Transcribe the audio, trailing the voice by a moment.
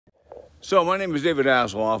So my name is David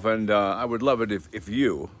Hasselhoff, and I would love it if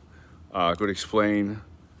you could explain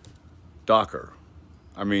Docker.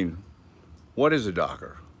 I mean, what is a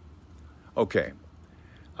Docker? Okay,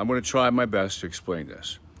 I'm going to try my best to explain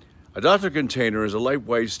this. A Docker container is a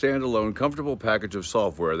lightweight, standalone, comfortable package of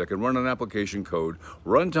software that can run on application code,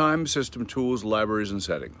 runtime, system tools, libraries, and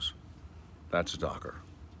settings. That's a Docker.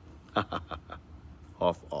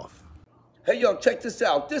 Off. Hey, yo, check this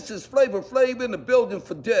out. This is Flav in the building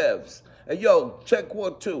for devs. Hey, yo, check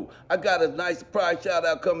one, two. I got a nice surprise shout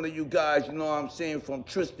out coming to you guys, you know what I'm saying, from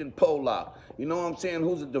Tristan Polak, you know what I'm saying,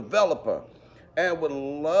 who's a developer, and would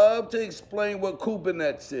love to explain what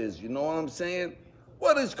Kubernetes is, you know what I'm saying?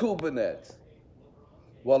 What is Kubernetes?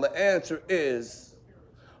 Well, the answer is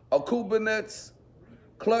a Kubernetes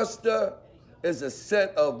cluster is a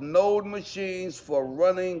set of node machines for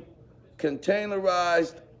running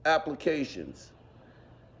containerized applications.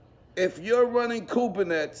 If you're running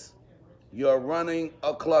Kubernetes, you're running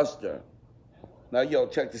a cluster. Now, yo,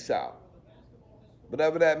 check this out.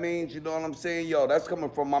 Whatever that means, you know what I'm saying? Yo, that's coming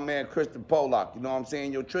from my man, Tristan Polak. You know what I'm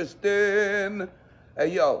saying? Yo, Tristan.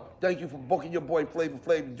 Hey, yo, thank you for booking your boy Flav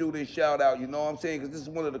to do this shout out, you know what I'm saying? Because this is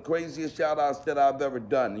one of the craziest shout outs that I've ever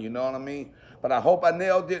done, you know what I mean? But I hope I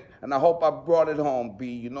nailed it, and I hope I brought it home, B.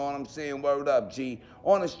 You know what I'm saying? Word up, G.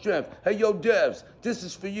 On the strength. Hey, yo, devs, this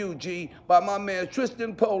is for you, G, by my man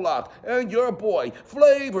Tristan Polak and your boy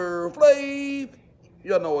Flav.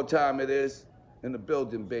 You know what time it is. In the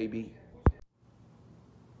building, baby.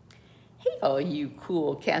 Hey, all you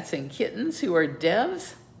cool cats and kittens who are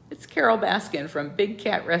devs. It's Carole Baskin from Big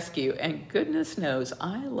Cat Rescue, and goodness knows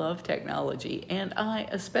I love technology, and I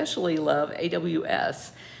especially love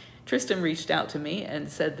AWS. Tristan reached out to me and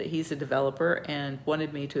said that he's a developer and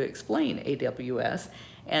wanted me to explain AWS,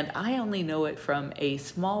 and I only know it from a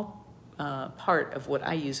small part of what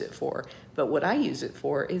I use it for, but what I use it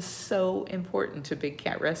for is so important to Big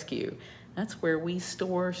Cat Rescue. That's where we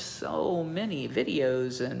store so many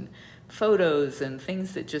videos and photos and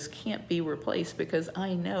things that just can't be replaced, because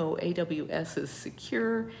I know AWS is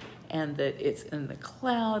secure and that it's in the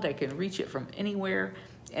cloud. I can reach it from anywhere,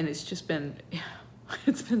 and it's just been,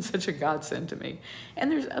 it's been such a godsend to me.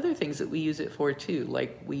 And there's other things that we use it for too,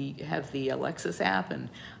 like we have the Alexis app and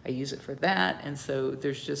I use it for that. And so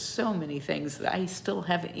there's just so many things that I still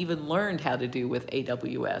haven't even learned how to do with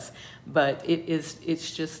AWS, but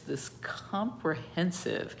it's just this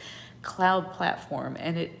comprehensive cloud platform,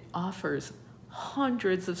 and it offers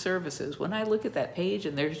hundreds of services. When I look at that page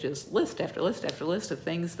and there's just list after list after list of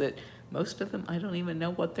things that most of them I don't even know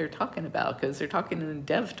what they're talking about, because they're talking in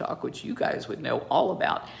dev talk, which you guys would know all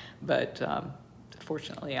about. But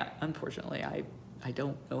unfortunately, I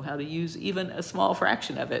don't know how to use even a small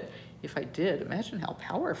fraction of it. If I did, imagine how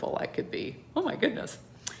powerful I could be. Oh my goodness.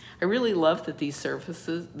 I really love that these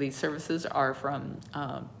services are from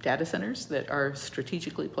data centers that are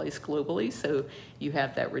strategically placed globally. So you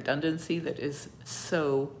have that redundancy that is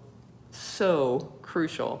so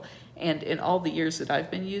crucial. And in all the years that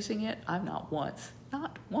I've been using it, I've not once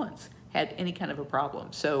had any kind of a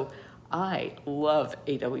problem. So I love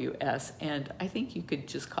AWS, and I think you could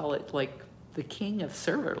just call it like the king of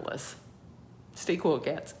serverless. Stay cool,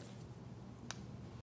 cats.